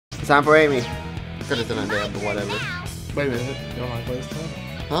It's time for Amy. Could have done it there, but whatever. Wait a minute. Don't I play this time?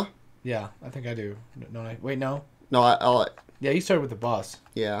 Huh? Yeah, I think I do. No, wait, no. No, I'll. Yeah, you started with the boss.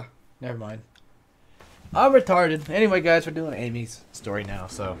 Yeah. Never mind. I'm retarded. Anyway, guys, we're doing Amy's story now,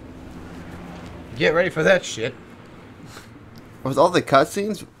 so get ready for that shit. With all the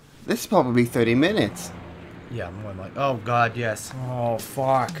cutscenes, this is probably 30 minutes. Yeah, more like, oh god, yes. Oh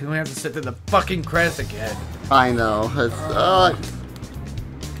fuck, we have to sit through the fucking credits again. I know. It's,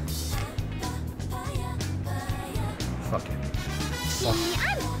 Fuck it. Gee,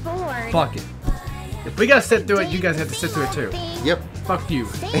 I'm bored. Fuck it. If we gotta sit through it, you guys have to sit through it too. Yep. Fuck you.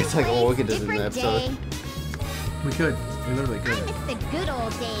 It's like all we could do in the episode. We could. We literally I could. miss the good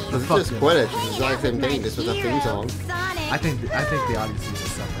old days. Let's Fuck just it. quit it. It's the Hanging exact out same with thing, my just with a theme hero, song. Sonic. I think the audience needs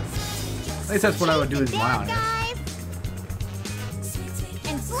this something. At least that's what I would do with my Bad audience. guys.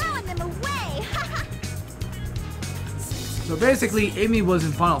 And throwing them away. So basically, Amy was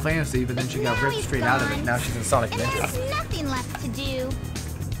in Final Fantasy, but then she got ripped straight out of it. Now she's in Sonic And Adventure. there's nothing left to do.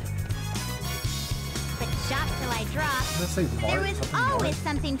 But shop till I drop. Let's say There Mart. was Something always Mart.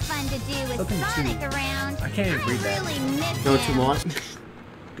 something fun to do with Something Sonic to- around. I can't even read that. really miss Go him. to Mont?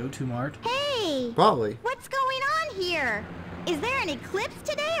 Go to Mart. Hey! Probably. What's going on here? Is there an eclipse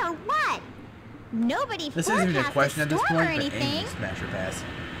today or what? Nobody This isn't even a forecast question at this storm point, or but anything. Amy, smash or pass.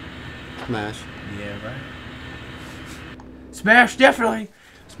 Smash. Yeah, right. Smash, definitely.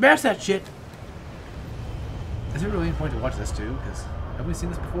 Smash that shit. Is there really any point to watch this too? Because have we seen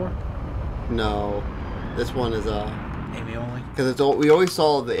this before? No. This one is, Amy only. because it's all, we always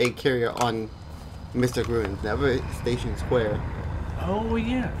saw the egg carrier on Mystic Ruins, never Station Square. Oh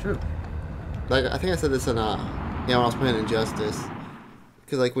yeah, true. Like, I think I said this in, yeah, when I was playing Injustice.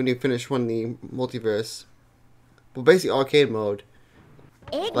 Because, like, when you finish one of the multiverse, well, basically arcade mode,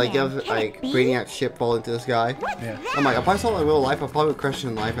 like, you have, Eggman, can like, it be? Brainiac's ship fall into the sky. What's Yeah. that? I'm like, if I saw it in real life, I probably would crash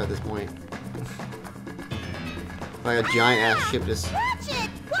in life at this point. Like a giant ass ship just. Watch it!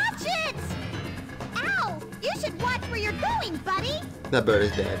 Watch it! Ow! You should watch where you're going, buddy. That bird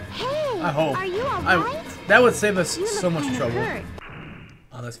is dead. Hey, I hope. are you alright? That would save us You look so much kinda trouble hurt.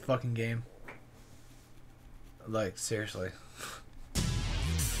 on this fucking game. Like seriously.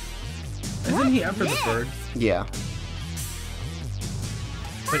 Isn't he after the bird? Yeah.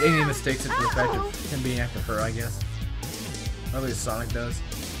 But Amy mistakes it for the fact of him being after her, I guess. Or at least Sonic does.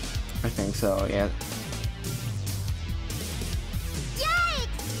 I think so, yeah.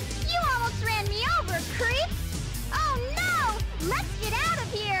 Yikes! You almost ran me over, creep! Oh no! Let's get out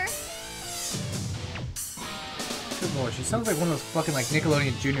of here! Good lord, she sounds like one of those fucking like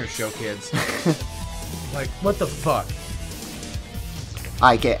Nickelodeon Junior show kids. Like, what the fuck?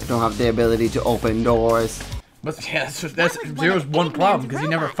 Don't have the ability to open doors. But yeah, that's That was one Zero's of one Eggman's problem because he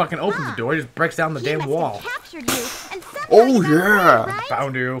never robots, fucking opens huh? the door. He just breaks down the He damn must wall. have captured you, and somehow Oh, you got away, yeah. right?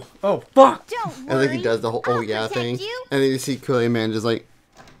 Found you. Oh fuck! Don't And worry. then he does the whole oh I'll yeah protect thing. You. And then you see Curly Man just like,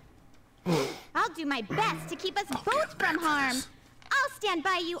 I'll do my best to keep us both from harm. I'll stand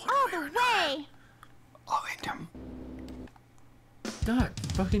by you all the way. oh, and him. God,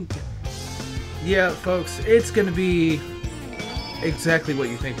 fucking. Yeah, folks, it's gonna be exactly what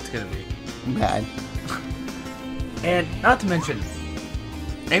you think it's gonna be. Bad. And not to mention,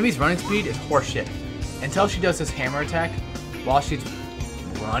 Amy's running speed is horseshit. Until she does this hammer attack while she's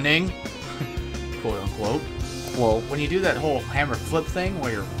running, quote unquote. Well, When you do that whole hammer flip thing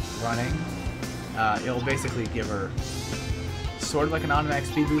where you're running, it'll basically give her sort of like an automatic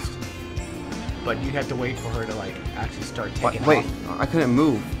speed boost. But you have to wait for her to like actually start taking wait, off. I couldn't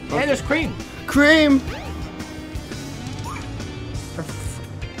move. And there's Cream. Cream!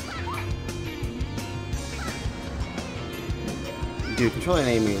 Dude, controlling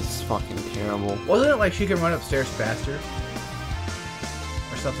Amy is fucking terrible. Wasn't it like she can run upstairs faster?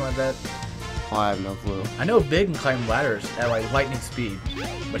 Or something like that? Oh, I have no clue. I know Big can climb ladders at like lightning speed,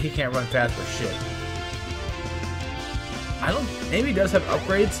 but he can't run fast for shit. I don't. Amy does have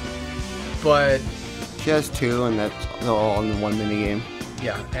upgrades, but She has two, and that's all on the one mini game.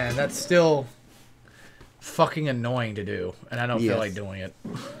 yeah, and that's still fucking annoying to do, and I don't feel Yes. like doing it.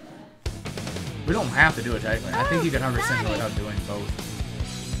 We don't have to do it technically. I think you can 100% do without doing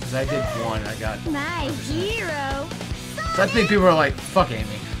both. Because I did one, I got. My 100%. hero. So I think people are like, fuck Amy.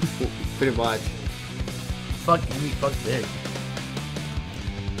 Pretty much. Fuck Amy, fuck Big.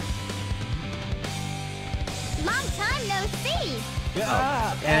 Long time no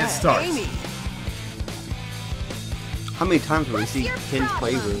see. And it starts. Amy. How many times will we see your Ken's problem?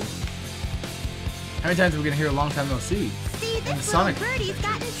 playroom? How many times are we gonna hear a long time no see? See, In the this little Sonic birdie's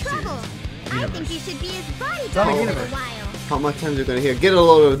got in trouble. I Universe. think you should be his bodyguard Sonic for a Universe. while. How much times are we gonna hear? Get a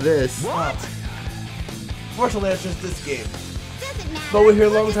load of this. What? Fortunately, that's just this game. Doesn't But we're here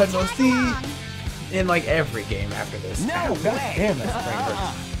long time no see. In like every game after this. No God way. damn, that's Frankfurt.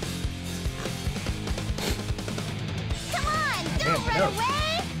 Come on, Damn, don't run no.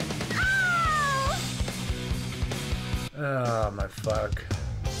 away! Oh! Oh my fuck.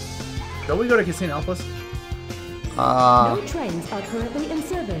 Don't we go to Casino Alplas? No trains are currently in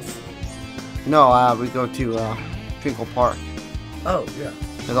service. No, we go to Twinkle Park. Oh, yeah.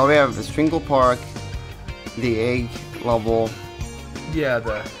 Because all we have is Twinkle Park, the egg level, Yeah,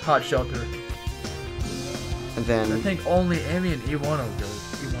 the hot shelter. and I then think only Amy and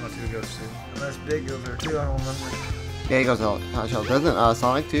E102 goes to. Unless Big goes there too, I don't remember. yeah, he goes to Hot Shelter. Doesn't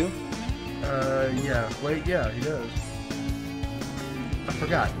Sonic too? Yeah. Wait, yeah, he does. I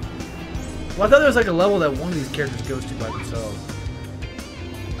forgot. Well, I thought there was like a level that one of these characters goes to by themselves.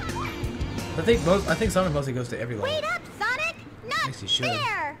 I think Sonic mostly goes to every level. Wait up, Sonic! Not Yes, he should.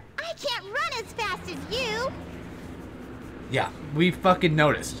 fair! I can't run as fast as you! Yeah, we fucking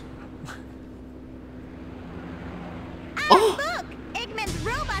noticed. Oh! Look! Eggman's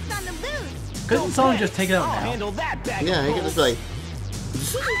robot's on the loose! Couldn't Sonic just take it out I'll now? handle that bag Yeah, of he can just like.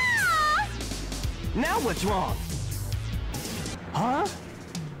 Ah! Now what's wrong? Huh?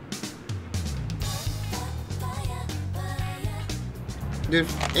 Dude,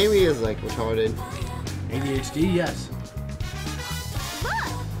 Amy is like retarded. ADHD, yes. Look!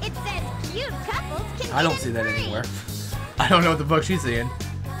 It says cute couples can I don't get see in that free. anywhere. I don't know what the fuck she's seeing.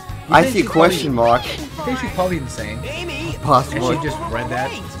 I think see she's question mark. I think she's probably insane. Amy! And Possibly. she just read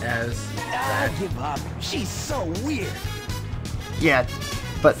that as I'll that. give up. She's so weird. Yeah,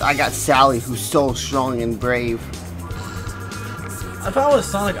 but I got Sally, who's so strong and brave. If I was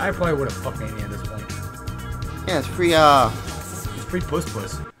Sonic, I probably would have fucked Amy at this point. Yeah, it's free. It's free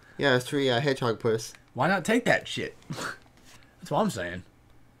puss. Yeah, it's free. Hedgehog puss. Why not take that shit? That's what I'm saying.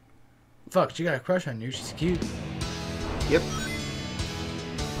 Fuck, she got a crush on you. She's cute. Yep.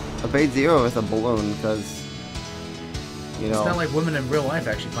 A Bait Zero is a balloon because, you It's know, not like women in real life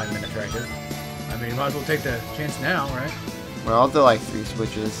actually find men attractive. I mean, you might as well take the chance now, right? we're all do like 3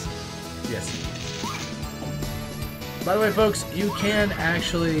 switches. Yes. By the way, folks, you can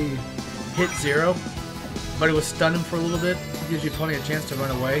actually hit 0, but it will stun him for a little bit. It gives you plenty of chance to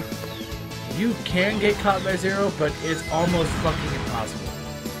run away. You can get caught by 0, but it's almost fucking impossible.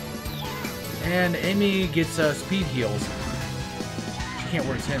 And Amy gets speed heals. She can't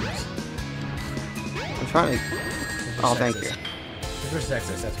wear Tims. I'm trying to. Oh, thank you. They're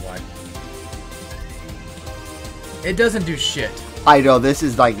sexist, that's why. It doesn't do shit. I know this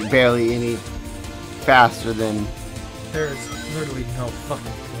is like barely any faster than. There's literally no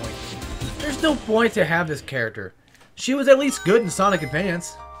fucking point. There's no point to have this character. She was at least good in Sonic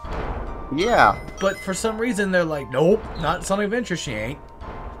Advance. Yeah. But for some reason, they're like, nope, not Sonic Adventure, she ain't.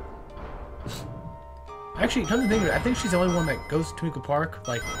 Actually, come to think of it, I think she's the only one that goes to Twinkle Park,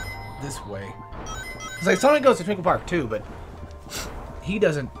 like, this way. It's like, Sonic goes to Twinkle Park, too, but he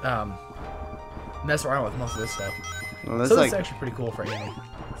doesn't, mess around with most of this stuff. Well, that's So like. that's actually pretty cool for Amy.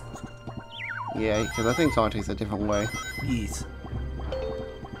 Yeah, because I think Sonic takes a different way. Yes.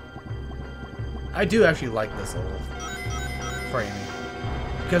 I do actually like this level for Amy.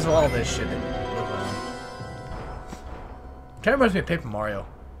 Because of all this shit that goes on. Kind of reminds me of Paper Mario.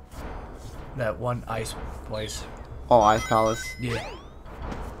 That one ice place. Oh, Ice Palace. Yeah.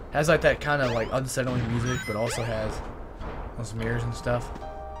 Has like that kind of like unsettling music, but also has those mirrors and stuff.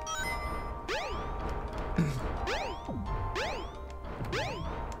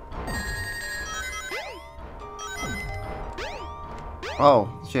 Oh,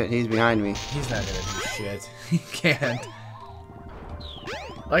 shit, he's behind me. He's not gonna do shit. He can't.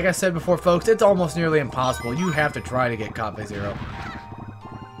 Like I said before, folks, it's almost nearly impossible. You have to try to get caught by 0.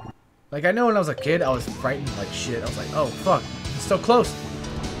 Like, I know when I was a kid, I was frightened like shit. I was like, oh, fuck, it's so close.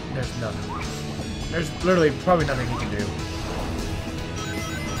 There's nothing. There's literally probably nothing he can do.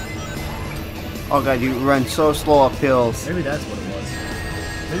 Oh god, you run so slow up hills. Maybe that's what it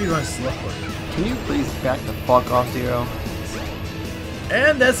was. Maybe he runs slower. Can you please back the fuck off, Zero?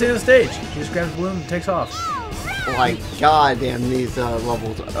 And that's the end of the stage. She just grabs the balloon and takes off. Like, goddamn, these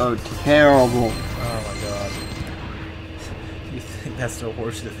levels are terrible. Oh my god. You think that's the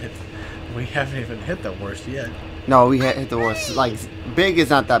worst of it? We haven't even hit the worst yet. No, we hit the worst. Like, Big is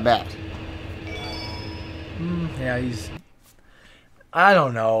not that bad. Yeah, he's... I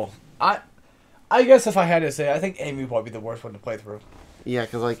don't know. I guess if I had to say, I think Amy would probably be the worst one to play through. Yeah,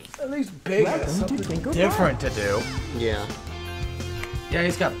 because, like, At least Big has Welcome to something Twinkle different to do. yeah. Yeah,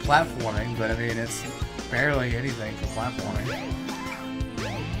 he's got platforming, but I mean, it's barely anything for platforming.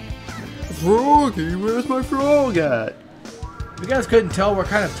 Froggy, where's my frog at? If you guys couldn't tell, we're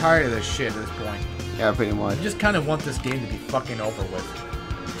kind of tired of this shit at this point. Yeah, pretty much. I just kind of want this game to be fucking over with.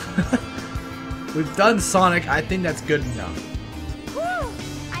 We've done Sonic. I think that's good enough. Whew!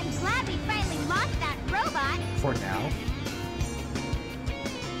 I'm glad we finally lost that robot. For now.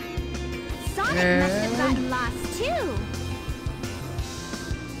 Sonic must have gotten lost too.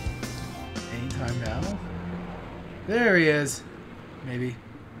 Anytime now. There he is. Maybe.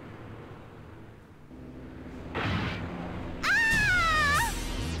 Ah!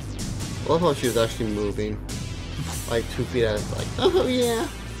 I love how she was actually moving. Like 2 feet at a time. Like, oh yeah.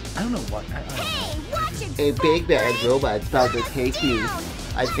 I don't know what. I don't know. Hey, watch it! A big bad robot's about to take me. Down.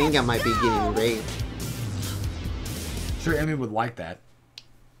 I think I might be getting raped. Sure, Emmy would like that.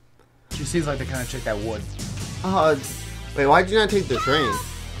 She seems like the kind of chick that would. Wait, why'd you not take the train?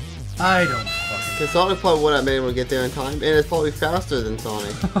 I don't fucking. Because Sonic probably would have been able to get there in time, and it's probably faster than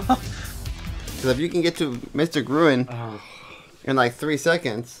Sonic. Because if you can get to Mr. Gruen in like 3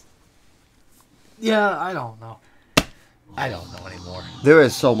 seconds. Yeah, I don't know. I don't know anymore. There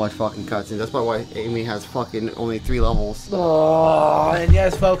is so much fucking cutscenes. That's probably why Amy has fucking only 3 levels. Oh, and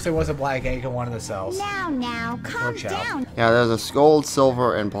yes, folks, there was a black egg in one of the cells. Now, calm Watch out. down. Yeah, there's a gold,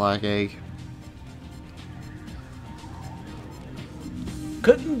 silver, and black egg.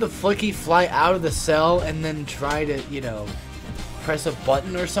 Couldn't the Flicky fly out of the cell and then try to, you know, press a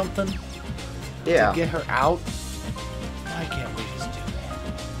button or something Yeah. to get her out? Why can't we just do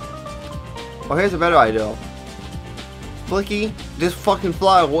that? Well, here's a better idea. Flicky, just fucking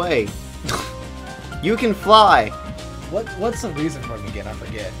fly away. You can fly. What's the reason for him again? I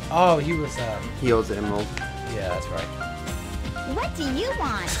forget. Oh, he was, He owes the emerald. yeah, that's right. What do you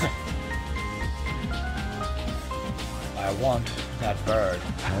want? I want that bird.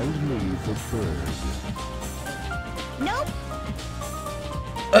 Hand me the bird. Nope.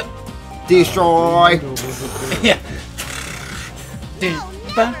 Destroy. Yeah. No,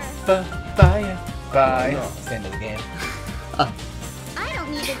 never. Bye. It's the end of the game. I don't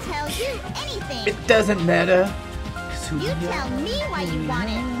need to tell you anything. It doesn't matter. 'Cause who You tell me why you want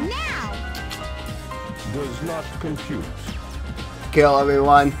it now. Does not compute. Kill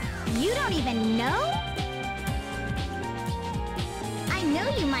everyone. You don't even know? I know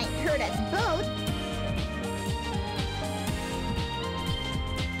you might hurt us both.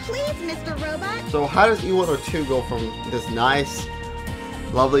 Please, Mr. Robot. So how does E102 go from this nice,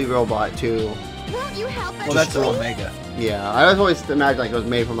 lovely robot to... Won't you help us? Well, that's please? Omega. Yeah, I always imagined like it was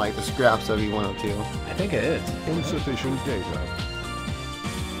made from like the scraps of E102. I think it is. Insufficient data.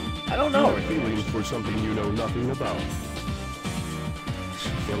 I don't No know. feelings for something you know nothing about.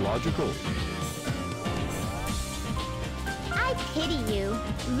 Illogical. I pity you.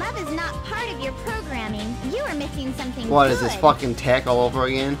 Love is not part of your programming. You are missing something What good. is this fucking tech all over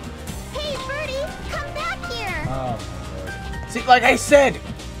again? Hey, Birdie, come back here. Oh, my lord. See, like I said,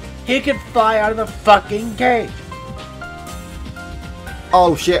 he could fly out of the fucking cage.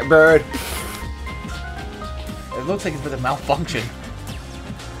 Oh shit, bird. It looks like it's with a malfunction.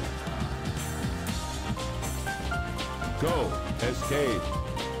 Go. Escape.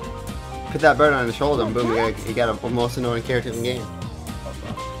 Put that bird on his shoulder and boom, you got a most annoying character in the game.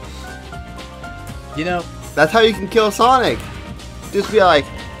 You know, That's how you can kill Sonic. Just be like,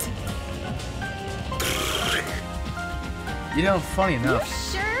 funny You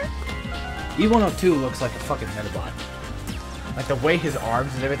enough, sure? E102 looks like a fucking Metabot. Like the way his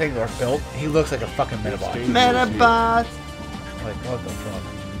arms and everything are built, he looks like a fucking Metabot. Metabot. Like, what the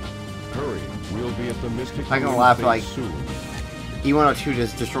fuck? Hurry. We'll be at the Mystic I'm gonna Moon laugh base like- soon. E102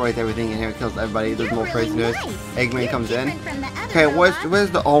 just destroys everything in here, kills everybody. There's You're more really prisoners. nice. Eggman You're comes in. different from the other Okay, robots. where's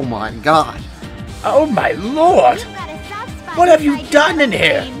the? Oh my god. Oh my lord! You've got a soft spot What have you inside your done in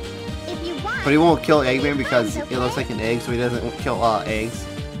here? brain. If you want, But he won't kill Eggman because Okay. it looks like an egg, so he doesn't kill eggs.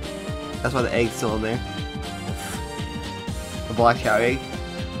 That's why the egg's still in there. The black cow egg.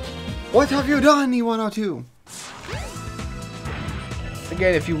 What have you done, E102?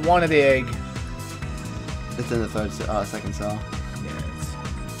 Again, if you wanted the egg, It's in the second cell. yeah,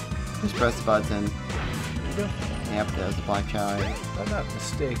 Just press the button. it's, Yep, there's the black cow egg. if I'm not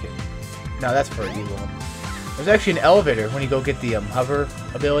mistaken. No, that's for E1. There's actually an elevator when you go get the hover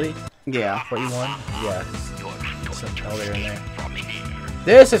ability Yeah. for E1. Yeah, there's some elevator in there.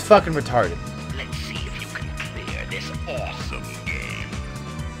 This is fucking retarded. Let's see if you can clear this awesome game.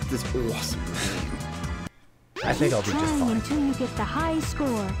 This awesome. I think I'll be just Trying fine. until you get the high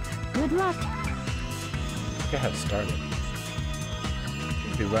score. Good luck. Look at how it started.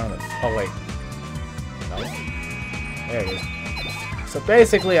 Should be running it. Oh wait. No. There it is. So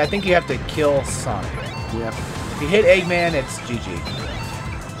basically, I think you have to kill Sonic. Yep. If you hit Eggman, it's GG.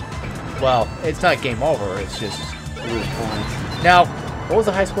 Well, it's not game over. It's just Lose points. now. What was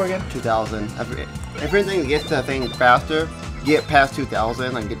the high score again? 2000. I forget. If anything gets the thing faster, get past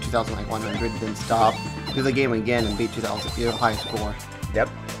 2,000, like get 2,100, then stop. Do the game again and beat 2,000. Get a high score. Yep.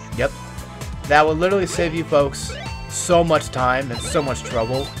 Yep. That will literally save you folks so much time and so much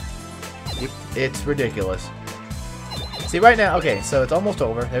trouble. Yep. It's ridiculous. See, right now, okay, so it's almost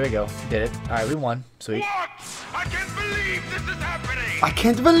over. There we go. Did it. Alright, we won. Sweet. What? I can't believe this is happening! I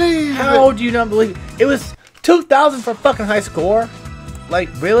can't believe How it. do you not believe it? It was 2,000 for a fucking high score? Like,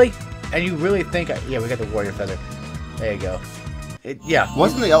 really? And you really think... yeah, we got the warrior feather. There you go. Yeah.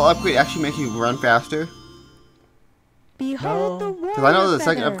 Wasn't the upgrade actually make you run faster? Behold No. the warrior Because I know there's a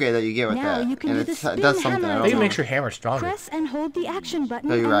second feather. upgrade that you get with Now that, you can and do the it spin does something. hammer I I don't think it know. makes your hammer stronger. Press and hold the action button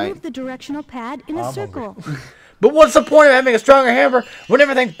No, you're and right. move the directional pad in a I'm circle. But what's the point of having a stronger hammer when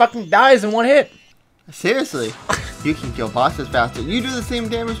everything fucking dies in one hit? Seriously, you can kill bosses faster. You do the same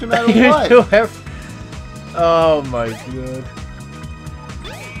damage no matter You what. do have... oh my god.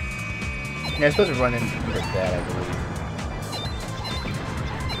 Yeah, it's supposed to run into that, I believe.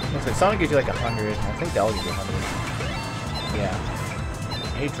 Looks like Sonic gives you like 100. I think that'll give you 100. Yeah.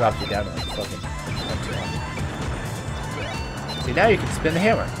 He drops you down to like fucking 200. See, now you can spin the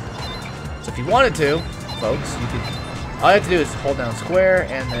hammer. So if you wanted to, folks, you could... all you have to do is hold down square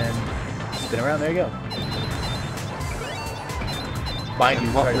and then spin around. There you go. Mind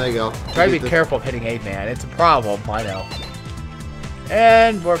you, Well, there you go. try to be careful of hitting 8-man. It's a problem, I know.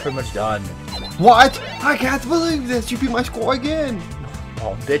 And we're pretty much done. What? I can't believe this. You beat my score again.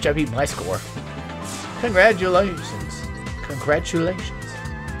 Oh, bitch, I beat my score. Congratulations. Congratulations.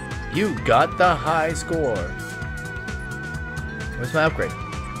 You got the high score. Where's my upgrade?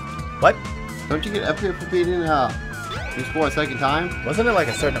 What? Don't you get upgrade for beating your score a second time? Wasn't it like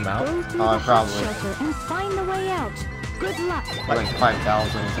a certain amount? Go through Oh, the probably. shelter and find the way out. Good luck. Or like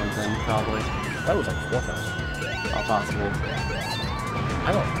 5,000 or something, probably. That was like 4,000. All possible.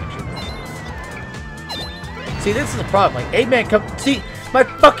 I don't think so. See, this is the problem. Like, 8-man come... see, my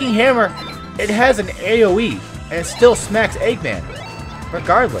fucking hammer, it has an AoE, and it still smacks Eggman.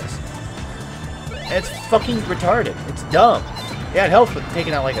 Regardless. And it's fucking retarded. It's dumb. Yeah, it helps with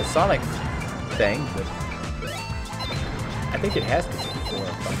taking out, like, a Sonic thing, but... I think it has to be before.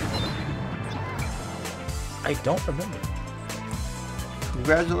 I don't remember.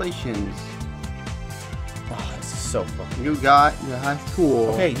 Congratulations. Oh, this is so fucking... You got your high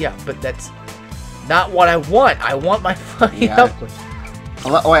score. okay, yeah, but that's not what I want. I want my fucking Yeah. upgrade.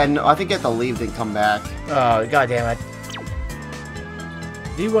 Oh, wait, no, I think you have to leave then come back. Oh, god damn it.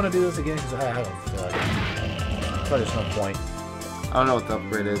 Do you want to do this again? Because I don't feel like it. But there's no point. I don't know what the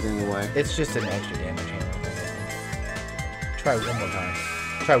upgrade is anyway. It's just an extra damage hammer. Try one more time.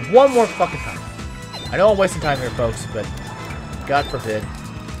 Try one more fucking time. I know I'm wasting time here, folks, but God forbid.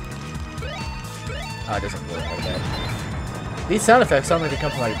 Oh, it doesn't work like that. These sound effects sound like they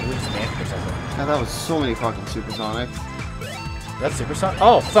come from like Luigi's Mansion or something. God, that was so many fucking Supersonics. That's Super Sonic?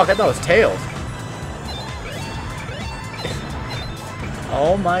 Oh, fuck, I thought it was Tails.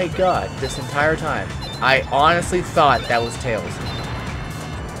 Oh my god, this entire time. I honestly thought that was Tails.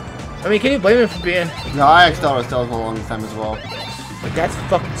 I mean, can you blame him for being... No, I actually thought it was Tails for the longest time as well. But that's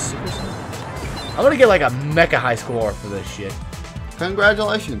fucking Super Sonic. I'm gonna get like a mecha high score for this shit.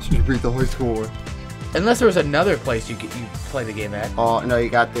 Congratulations, you beat the high score. Unless there was another place you play the game at. Oh, no, you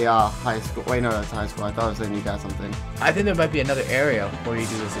got the high score. Wait, no, that's high score. I thought I was saying you got something. I think there might be another area where you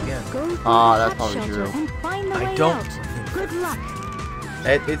do this again. Go through Ah, the that's hot probably shelter true. and find the I way don't- out. Good luck.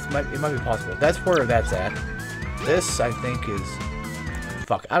 It might be possible. That's where that's at. This, I think, is...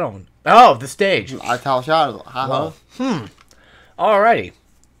 fuck, I don't... oh, the stage. I tell Shadow. Haha. Well, alrighty.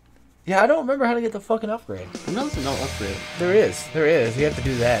 Yeah, I don't remember how to get the fucking upgrade. I know there's no upgrade. There is. You have to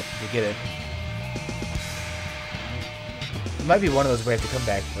do that to get it. It might be one of those we have to come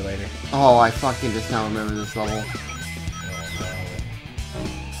back for later. Oh, I fucking just now remember this level.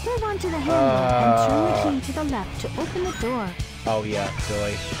 Hold on to the handle and turn the key to the left to open the door. Oh yeah,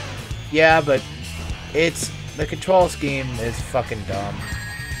 silly. Yeah, but it's... the control scheme is fucking dumb.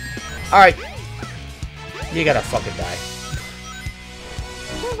 Alright. You gotta fucking die.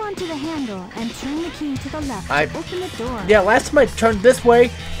 Hold on to the handle and turn the key to the left I- to open the door. Yeah, last time I turned this way,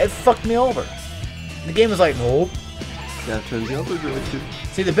 it fucked me over. The game was like, nope. Gotta turn the other direction.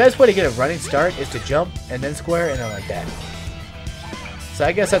 See, the best way to get a running start is to jump and then square and then like that. So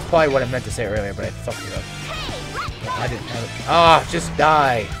I guess that's probably what I meant to say earlier, but I fucked it up. I didn't have it. Ah, just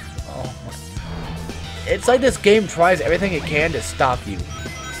die. Oh my. It's like this game tries everything it can to stop you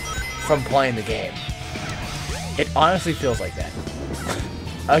from playing the game. It honestly feels like that.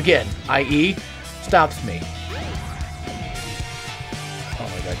 Again, i.e., stops me. Oh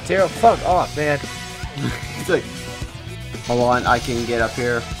my god, Taro, fuck off, man. It's like, hold on, I can get up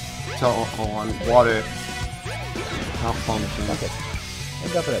here hold on. Water. Malfunction. Fuck it.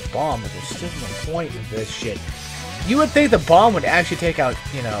 Thank God for that bomb, but there's still no point in this shit. You would think the bomb would actually take out,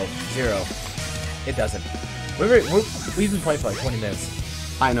 you know, Zero. It doesn't. We've been playing for like 20 minutes.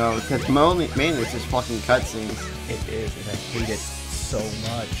 I know, because mainly it's just fucking cutscenes. It is, and I hate it so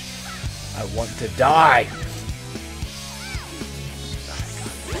much. I want to die.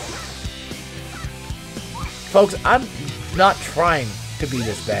 Folks, I'm not trying to be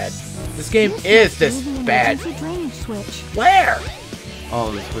this bad. This game is this bad. Drainage switch. Where?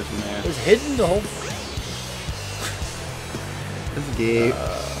 Oh, the switch in there. It was hidden the whole. This game.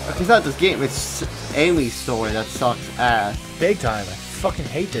 It's not this game, it's Amy's story that sucks ass. Big time. I fucking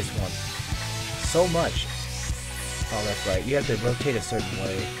hate this one so much. Oh, that's right. You have to rotate a certain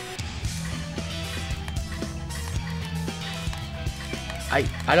way.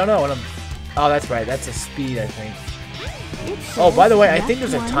 I don't know what I'm. Oh, that's right. That's a speed, I think. Oh, by the way, I think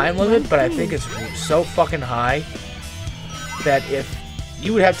there's a time limit, but I think it's so fucking high that if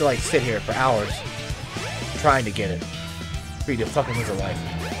you would have to like sit here for hours trying to get it for you to fucking lose a life.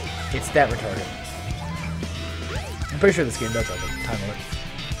 It's that retarded. I'm pretty sure this game does have a time limit.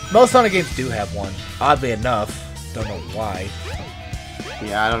 Most Sonic games do have one. Oddly enough, don't know why.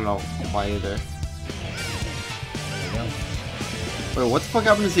 Yeah, I don't know why either. There you go. Wait, what the fuck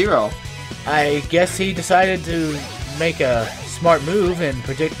happened to Zero? I guess he decided to make a smart move and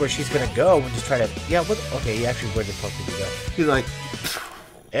predict where she's gonna go and just try to. Yeah, what? Okay, actually, where the fuck did he go? He's like,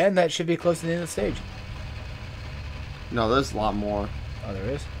 And that should be close to the end of the stage. no, there's a lot more. Oh, there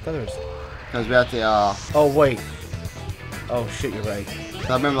is? I thought there was. Because we have to, Oh, wait. Oh, shit, you're right.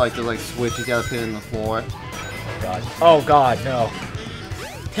 I remember like the switch you gotta put in the floor. God. Oh, God, no.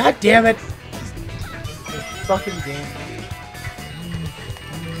 God damn it! This fucking game.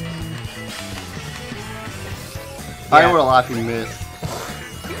 I would have laughed if you missed.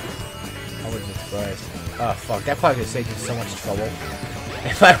 I wouldn't be surprised. Oh, fuck. That probably could have saved me so much trouble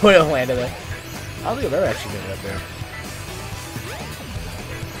if I would have landed it. I don't think I've ever actually been up there.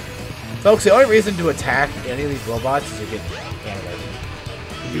 Folks, the only reason to attack any of these robots is to get animated.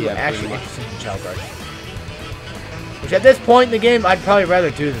 You Yeah, actually pretty much. interested in Child Guard. Which at this point in the game, I'd probably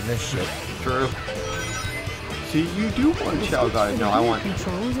rather do than this shit. True. See, you do want Child Guard. No, I want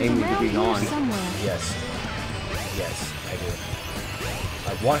Controls is Amy to around be here gone. somewhere. Yes. Yes, I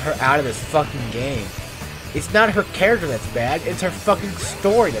do. I want her out of this fucking game. It's not her character that's bad, it's her fucking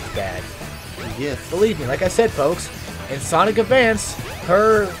story that's bad. Yes. Believe me, like I said, folks, in Sonic Advance,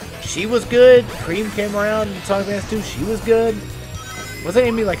 she was good. Cream came around in Sonic Advance 2, she was good. Wasn't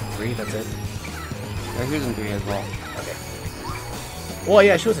Amy like in 3? That's it. Yeah, she was in 3 as well. Okay. Well,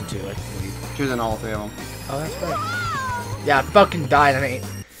 yeah, she was in 2, I believe. She was in all 3 of them. Oh, that's right. Yeah, I fucking died.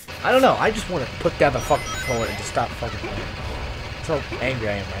 I don't know. I just want to put down the fucking controller and just stop fucking playing. That's how angry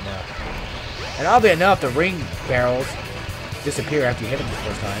I am right now. And oddly enough, the ring barrels disappear after you hit them the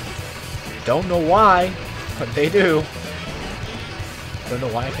first time. Don't know why, but they do. Don't know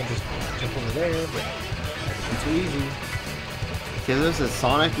why I can't just jump over there, but it's too easy. If this is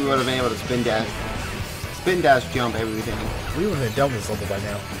Sonic, we would have been able to spin dash, jump, everything. We would have been done with this level by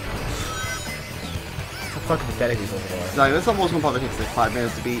now. How fucking pathetic these levels are. Like, this almost one probably takes like 5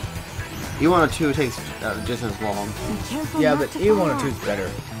 minutes to beat. E102 takes just as long. Be careful Yeah, not but to E1 fall or 2 is off. better.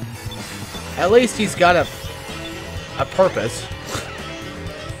 At least he's got a purpose.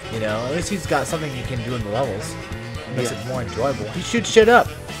 You know, at least he's got something he can do in the levels. It makes it more enjoyable. He shoots shit up.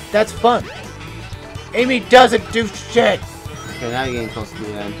 That's fun. Amy doesn't do shit. Okay, now you're getting close to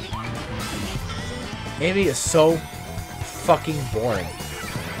the end. Amy is so fucking boring.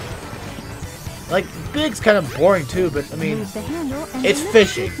 Like, Big's kind of boring too, but I mean, Move the handle and it's the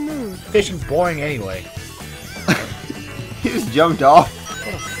lift fishing. is moved. Fishing's boring anyway. He just jumped off.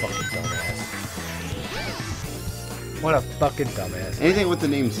 What a fucking dumbass. What a fucking dumbass. Anything with the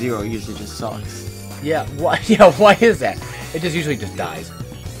name Zero usually just sucks. Yeah, why? Yeah, why is that? It just usually just dies.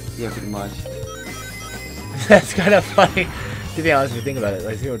 Yeah, pretty much. That's kind of funny. To be honest, if you think about it,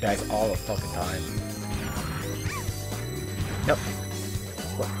 like Zero dies all the fucking time. Nope.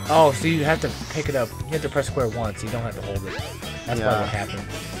 Oh, so you have to pick it up. You have to press square once. So you don't have to hold it. That's probably what happened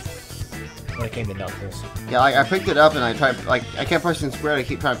when it came to Knuckles. Yeah, like I picked it up and I tried, like I kept pressing square to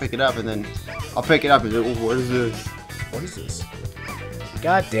keep trying to pick it up, and then I'll pick it up and oh, what is this? What is this?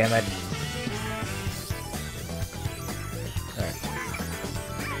 God damn it. Alright.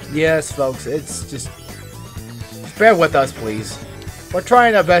 Yes, folks, it's just bear with us, please. We're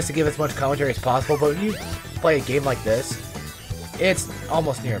trying our best to give as much commentary as possible, but when you play a game like this, it's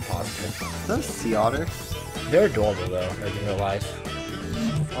almost near impossible. Is that a sea otter? They're adorable, though, like in real life.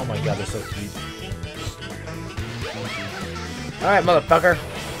 Oh my god, they're so cute. Alright, motherfucker.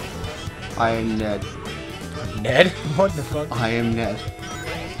 I am Ned. Ned? What the fuck? I am Ned.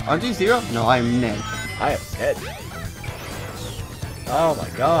 Aren't you Zero? No, I am Ned. I am Ned. Oh my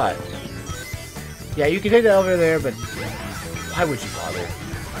god. Yeah, you can take that over there, but why would you bother?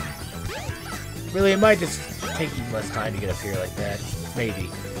 Really, it might just take you less time to get up here like that. Maybe.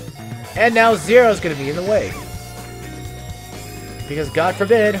 And now Zero's gonna be in the way. Because God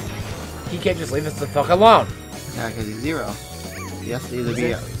forbid, he can't just leave us the fuck alone. Yeah, because he's Zero. He has to either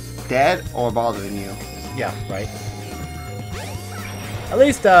be dead or bothering you. Yeah, right. At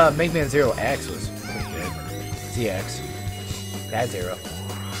least Mega Zero X was pretty good. ZX. That Zero.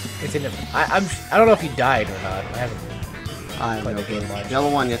 It's in the, I don't know if he died or not. I haven't I played know. the game much. The other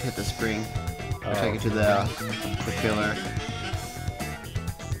one, you have to hit the spring. Oh. Take it to the killer.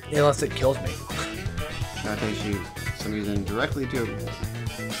 Unless it kills me. That takes you, for some reason, directly to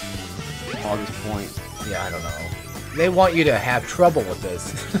August Point. Yeah, I don't know. They want you to have trouble with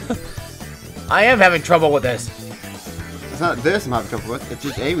this. I am having trouble with this. It's not this I'm having trouble with, it's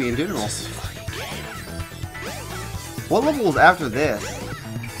just Amy in general. What level is after this?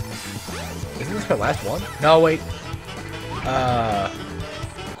 Isn't this our last one? No, wait.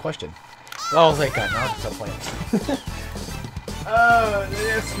 Question. Oh, thank God, now I can stop playing. The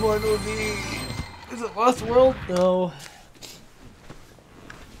next one will be... Is it Lost World? No.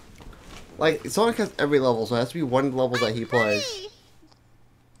 Like, Sonic has every level, so it has to be one of the levels that he plays.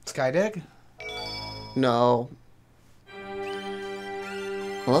 Skydeck? No.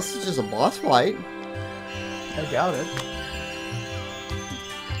 Unless it's just a boss fight. I doubt it.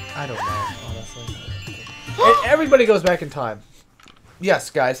 I don't know, honestly. And everybody goes back in time. Yes,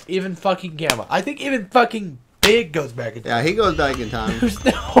 guys, even fucking Gamma. I think even fucking Big goes back in time. Yeah, he goes back in time. There's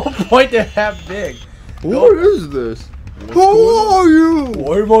no point to have Big. What is this? Who are you?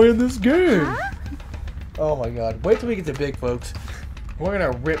 Why am I in this game? Oh my god. Wait till we get to Big, folks. We're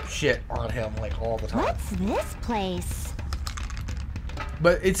gonna rip shit on him, like, all the time. What's this place?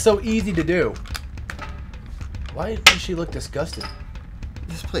 But it's so easy to do. Why does she look disgusted?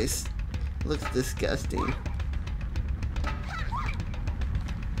 This place looks disgusting.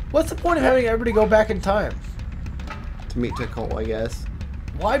 What's the point of having everybody go back in time? To meet Tikal, I guess.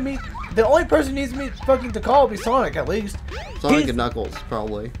 Why meet... The only person who needs to meet fucking Tikal would be Sonic, at least. Sonic and Knuckles,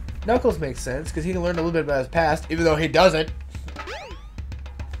 probably. Knuckles makes sense, because he can learn a little bit about his past, even though he doesn't.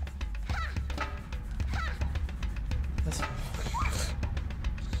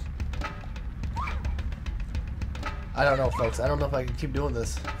 I don't know, folks. I don't know if I can keep doing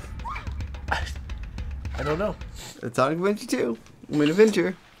this. I don't know. It's Sonic Adventure 2. I'm an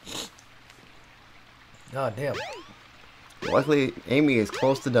adventure. God damn. Luckily, Amy is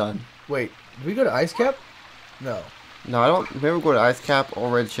close to done. Wait, did we go to Ice Cap? No. No, I don't remember going to Ice Cap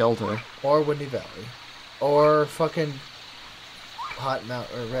or Red Shelter. Or Windy Valley. Or fucking Hot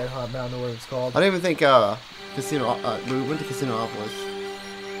Mountain, or Red Hot Mountain, or whatever it's called. I don't even think Casino. We went to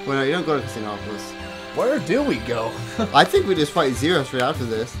Casinopolis. Well, no, you don't go to Casinopolis. Where do we go? I think we just fight Zero straight after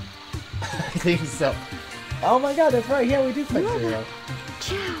this. I think so. Oh my god, that's right. Yeah, we do fight Zero.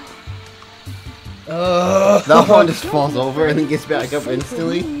 That one just falls over and then gets back up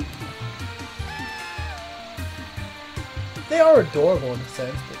instantly. They are adorable in a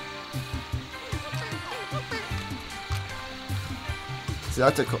sense, but... So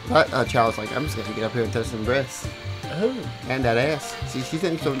that's that child's like, I'm just gonna get up here and touch some breasts. Oh. And that ass. See, she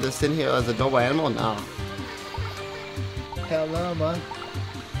thinks I'm just sitting here as a adorable animal? No. Hello, man.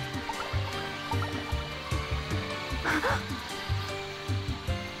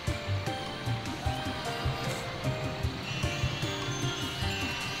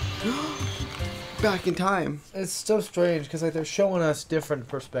 Back in time. It's so strange because like they're showing us different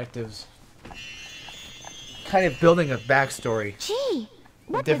perspectives, kind of building a backstory Gee,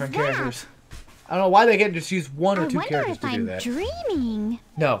 with what different is that? characters. I don't know why they can't just use one or I two wonder characters if to do I'm that. dreaming.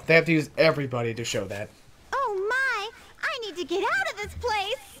 No, they have to use everybody to show that. Oh my! I need to get out of this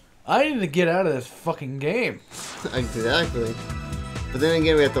place! I need to get out of this fucking game. Exactly. But then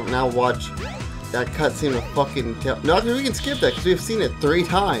again, we have to now watch that cutscene of fucking tell. No, actually, we can skip that because we've seen it 3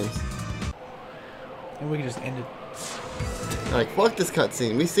 times. And we can just end it. Like, fuck this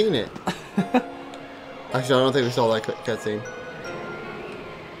cutscene. We've seen it. Actually, I don't think we saw that cutscene.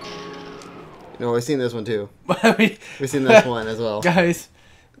 No, we've seen this one too. I mean, We've seen this one as well. guys,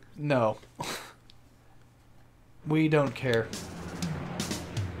 no. We don't care.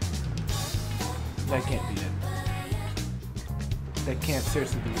 That can't be it. That can't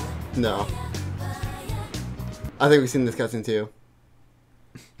seriously be it. No. I think we've seen this cutscene too.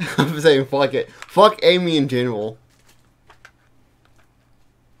 I'm saying fuck it. Fuck Amy in general.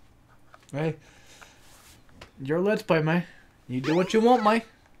 Right? Your let's play, May. You do what you want, May.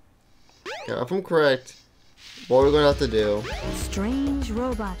 Yeah, if I'm correct, what we're gonna have to do. Strange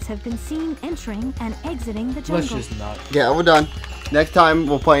robots have been seen entering and exiting the jungle. Let's just not. Yeah, we're done. Next time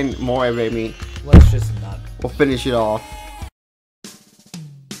we'll play more Ray Meat. Let's just not. We'll finish it off.